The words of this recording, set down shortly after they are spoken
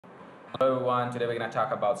Hello everyone, today we're going to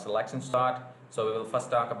talk about selection sort. So we will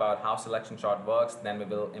first talk about how selection sort works, then we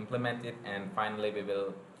will implement it, and finally we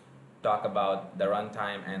will talk about the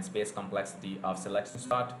runtime and space complexity of selection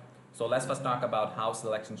sort. So let's first talk about how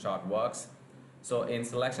selection sort works. So in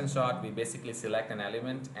selection sort, we basically select an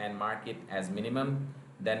element and mark it as minimum.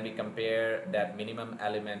 Then we compare that minimum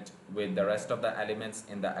element with the rest of the elements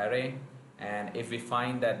in the array. And if we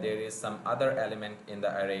find that there is some other element in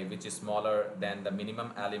the array which is smaller than the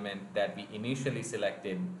minimum element that we initially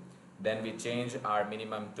selected, then we change our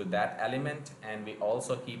minimum to that element, and we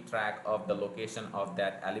also keep track of the location of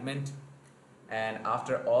that element. And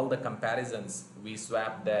after all the comparisons, we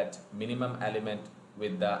swap that minimum element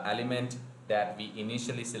with the element that we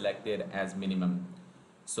initially selected as minimum.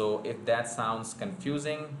 So if that sounds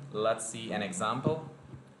confusing, let's see an example.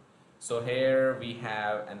 So here we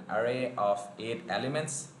have an array of 8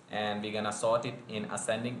 elements, and we're gonna sort it in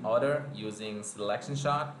ascending order using selection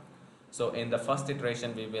sort. So in the first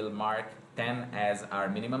iteration, we will mark 10 as our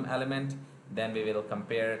minimum element. Then we will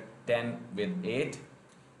compare 10 with 8.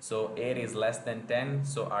 So 8 is less than 10,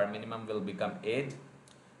 so our minimum will become 8.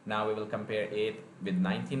 Now we will compare 8 with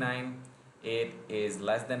 99. 8 is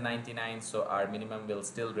less than 99, so our minimum will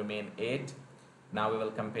still remain 8. Now we will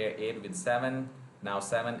compare 8 with 7. Now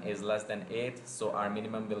 7 is less than 8, so our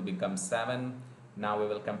minimum will become 7. Now we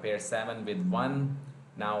will compare 7 with 1.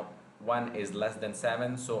 Now 1 is less than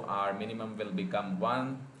 7, so our minimum will become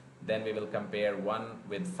 1. Then we will compare 1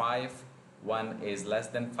 with 5. 1 is less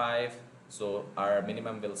than 5, so our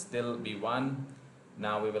minimum will still be 1.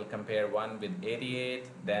 Now we will compare 1 with 88.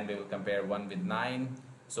 Then we will compare 1 with 9.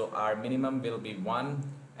 So our minimum will be 1.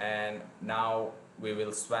 And now we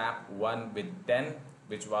will swap 1 with 10,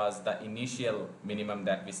 which was the initial minimum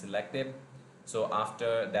that we selected. So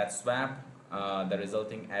after that swap, the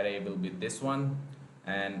resulting array will be this one,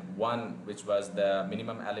 and 1, which was the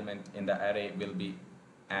minimum element in the array, will be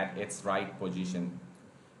at its right position.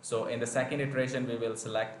 So in the second iteration, we will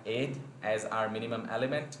select 8 as our minimum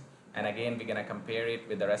element, and again we're gonna compare it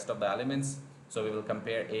with the rest of the elements. So we will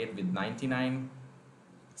compare 8 with 99.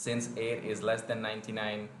 Since 8 is less than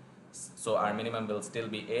 99, so our minimum will still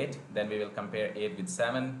be 8. Then we will compare 8 with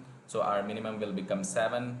 7, so our minimum will become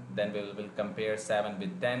 7. Then we will compare 7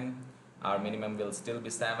 with 10, our minimum will still be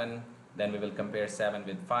 7. Then we will compare 7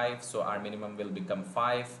 with 5, so our minimum will become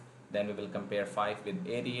 5. Then we will compare 5 with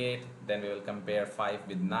 88. Then we will compare 5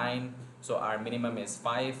 with 9, so our minimum is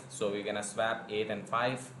 5. So we're gonna swap 8 and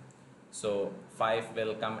 5. So 5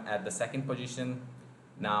 will come at the second position.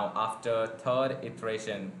 Now after third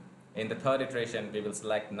iteration, in the third iteration, we will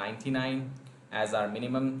select 99 as our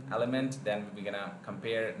minimum element. Then we're gonna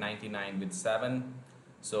compare 99 with 7.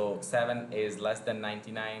 So 7 is less than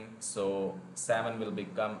 99, so 7 will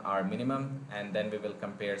become our minimum. And then we will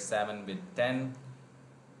compare 7 with 10.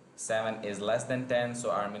 7 is less than 10,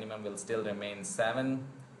 so our minimum will still remain 7.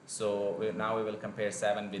 So now we will compare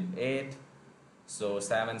 7 with 8. So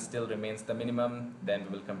 7 still remains the minimum. Then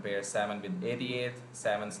we will compare 7 with 88.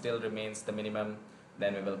 7 still remains the minimum.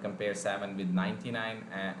 Then we will compare 7 with 99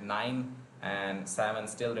 and 9, and 7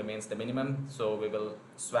 still remains the minimum. So we will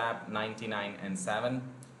swap 99 and 7.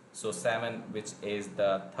 So 7, which is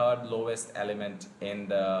the third lowest element in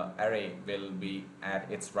the array, will be at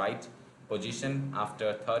its right position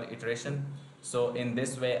after third iteration. So in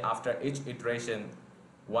this way, after each iteration,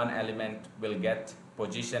 one element will get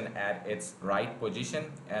position at its right position,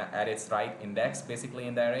 at its right index basically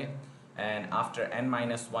in the array. And after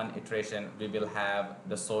n-1 iteration, we will have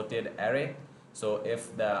the sorted array. So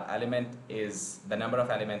if the number of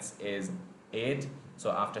elements is 8,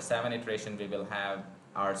 so after 7 iteration, we will have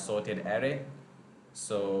our sorted array.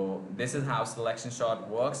 So this is how selection sort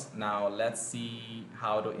works. Now let's see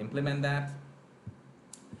how to implement that.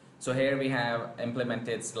 So here we have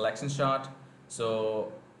implemented selection sort.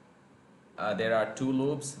 So there are 2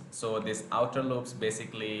 loops. So this outer loops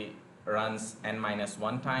basically runs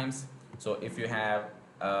n-1 times. So if you have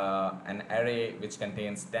an array which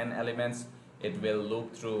contains 10 elements, it will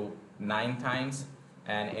loop through 9 times,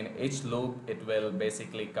 and in each loop it will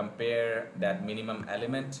basically compare that minimum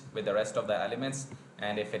element with the rest of the elements.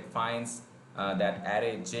 And if it finds that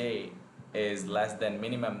array j is less than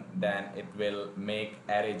minimum, then it will make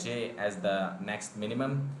array j as the next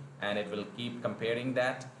minimum, and it will keep comparing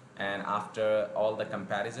that. And after all the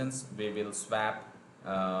comparisons, we will swap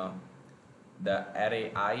the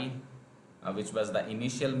array I, which was the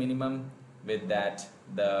initial minimum, with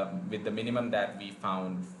the minimum that we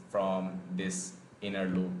found from this inner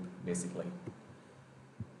loop basically.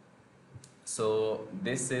 So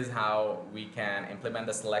this is how we can implement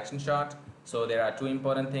the selection sort. So there are two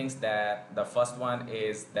important things. That the first one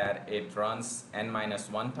is that it runs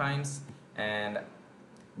n-1 times, and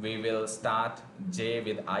we will start j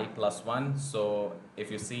with I plus 1. So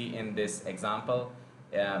if you see in this example,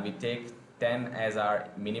 we take 10 as our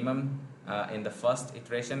minimum in the first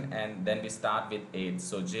iteration, and then we start with 8.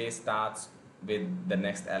 So j starts with the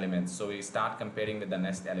next element. So we start comparing with the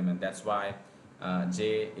next element. That's why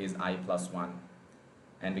j is I plus 1.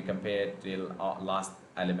 And we compare till last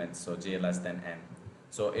element, so j less than n.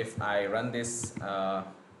 So if I run this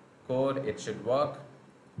code, it should work.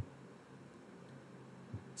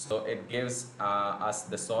 So it gives us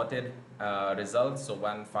the sorted results, so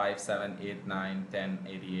 1, 5, 7, 8, 9, 10,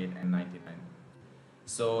 88, and 99.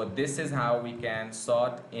 So this is how we can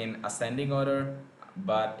sort in ascending order,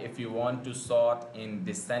 but if you want to sort in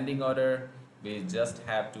descending order, we just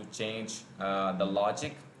have to change the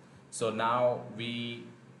logic. So now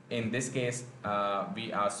in this case,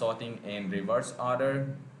 we are sorting in reverse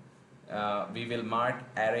order. We will mark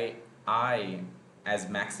array I as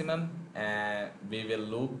maximum, and we will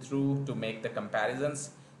loop through to make the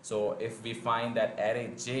comparisons. So if we find that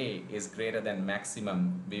array j is greater than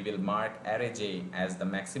maximum, we will mark array j as the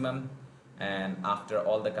maximum, and after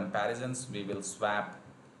all the comparisons, we will swap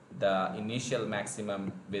the initial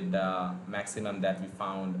maximum with the maximum that we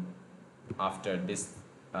found after this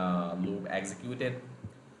loop executed.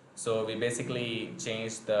 So we basically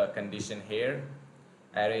change the condition here,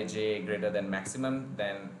 array j greater than maximum,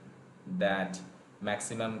 then that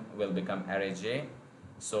maximum will become array j.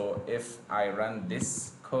 So if I run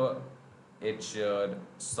this code, it should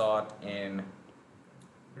sort in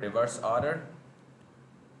reverse order.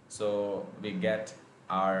 So we get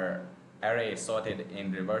our array sorted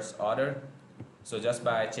in reverse order. So just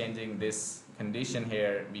by changing this condition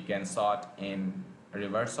here, we can sort in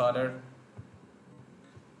reverse order.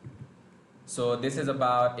 So this is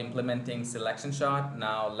about implementing selection sort.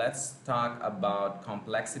 Now let's talk about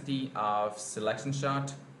complexity of selection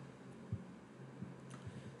sort.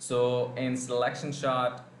 So in selection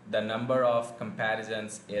sort, the number of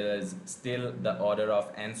comparisons is still the order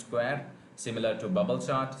of n squared, similar to bubble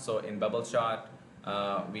sort. So in bubble sort,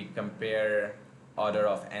 we compare order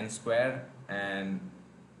of n squared, and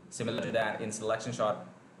similar to that in selection sort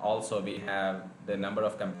also we have the number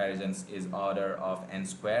of comparisons is order of n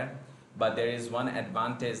squared. But there is one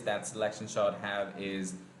advantage that selection sort have,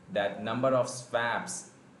 is that number of swaps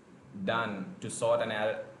done to sort an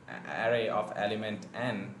array of element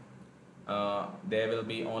n, there will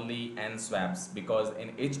be only n swaps, because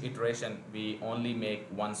in each iteration we only make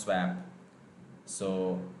one swap.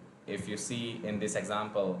 So if you see in this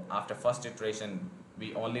example, after first iteration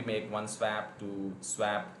we only make one swap to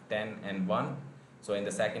swap 10 and 1. So in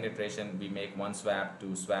the second iteration, we make one swap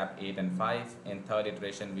to swap 8 and 5. In third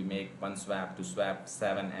iteration, we make one swap to swap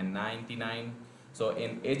 7 and 99. So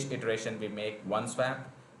in each iteration, we make one swap.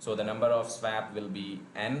 So the number of swap will be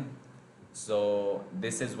n. So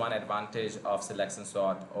this is one advantage of selection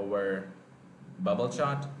sort over bubble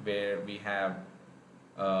sort, where we have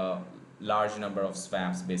a large number of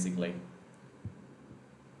swaps basically.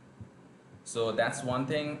 So that's one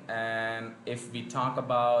thing. And if we talk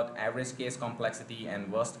about average case complexity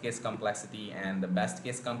and worst case complexity and the best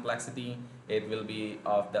case complexity, it will be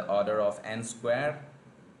of the order of n squared.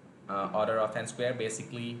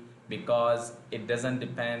 Basically, because it doesn't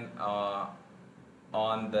depend on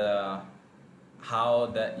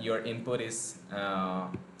how your input is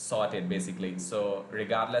sorted basically. So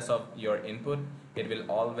regardless of your input, it will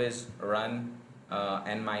always run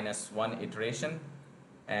n-1 iteration,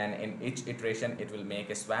 and in each iteration it will make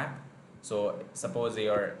a swap. So suppose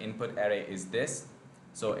your input array is this.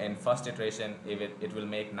 So in first iteration it will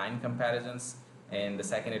make 9 comparisons, in the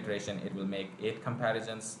second iteration it will make 8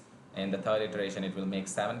 comparisons, in the third iteration it will make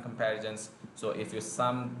 7 comparisons. So if you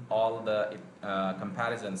sum all the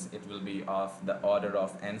comparisons, it will be of the order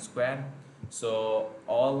of n squared. So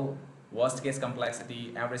all worst case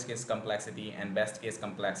complexity, average case complexity, and best case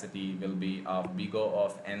complexity will be of big O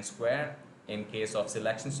of n squared in case of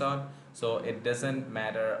selection sort. So it doesn't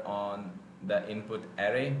matter on the input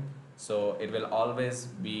array. So it will always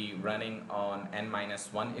be running on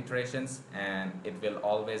n-1 iterations, and it will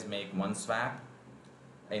always make one swap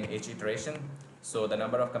in each iteration. So the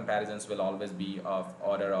number of comparisons will always be of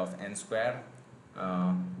order of n squared.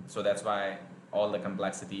 So that's why all the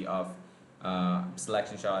complexity of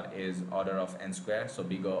selection sort is order of n squared, so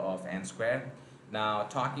big O of n squared. Now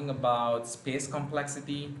talking about space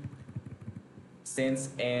complexity, since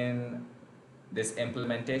in this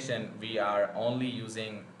implementation we are only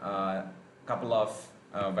using a couple of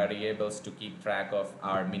variables to keep track of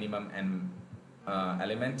our minimum and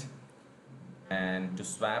element, and to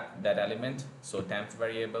swap that element, so temp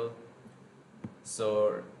variable.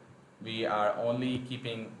 So we are only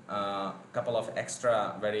keeping a couple of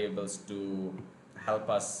extra variables to help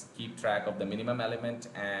us keep track of the minimum element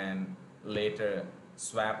and later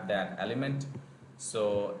swap that element.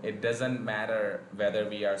 So it doesn't matter whether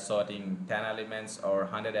we are sorting 10 elements or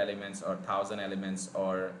 100 elements or 1000 elements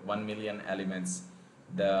or 1 million elements.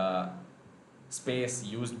 The space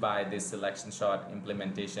used by this selection sort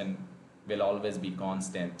implementation will always be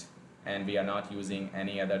constant, and we are not using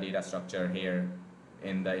any other data structure here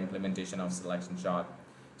in the implementation of selection sort.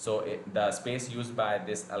 So the space used by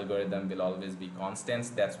this algorithm will always be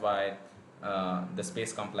constant. That's why the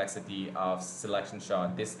space complexity of selection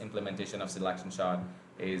sort, this implementation of selection sort,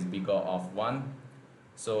 is bigger of 1.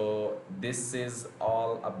 So this is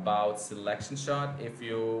all about selection sort. If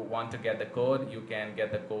you want to get the code, you can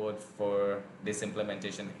get the code for this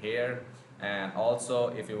implementation here. And also,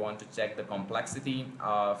 if you want to check the complexity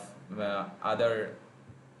of other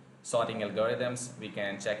sorting algorithms, we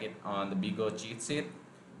can check it on the BIGO cheat sheet.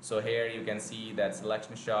 So here you can see that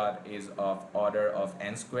selection sort is of order of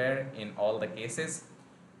n square in all the cases,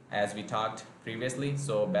 as we talked previously.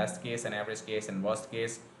 So best case and average case and worst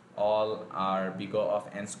case all are big O of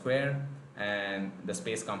n square, and the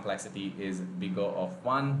space complexity is big O of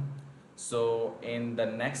 1. So in the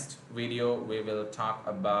next video we will talk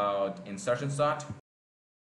about insertion sort.